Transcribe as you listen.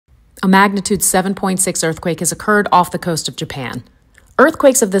A magnitude 7.6 earthquake has occurred off the coast of Japan.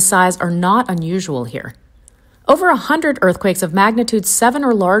 Earthquakes of this size are not unusual here. Over 100 earthquakes of magnitude 7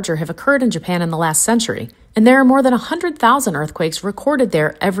 or larger have occurred in Japan in the last century, and there are more than 100,000 earthquakes recorded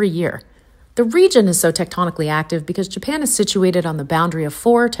there every year. The region is so tectonically active because Japan is situated on the boundary of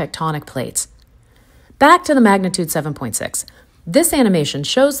 4 tectonic plates. Back to the magnitude 7.6. This animation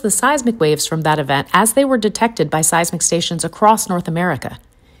shows the seismic waves from that event as they were detected by seismic stations across North America.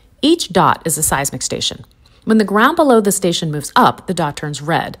 Each dot is a seismic station. When the ground below the station moves up, the dot turns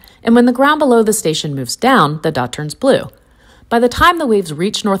red, and when the ground below the station moves down, the dot turns blue. By the time the waves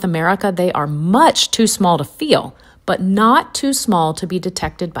reach North America, they are much too small to feel, but not too small to be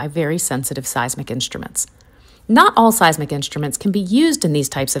detected by very sensitive seismic instruments. Not all seismic instruments can be used in these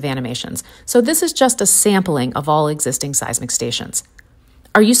types of animations, so this is just a sampling of all existing seismic stations.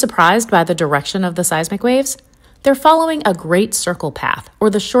 Are you surprised by the direction of the seismic waves? They're following a great circle path, or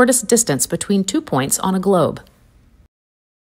the shortest distance between 2 points on a globe.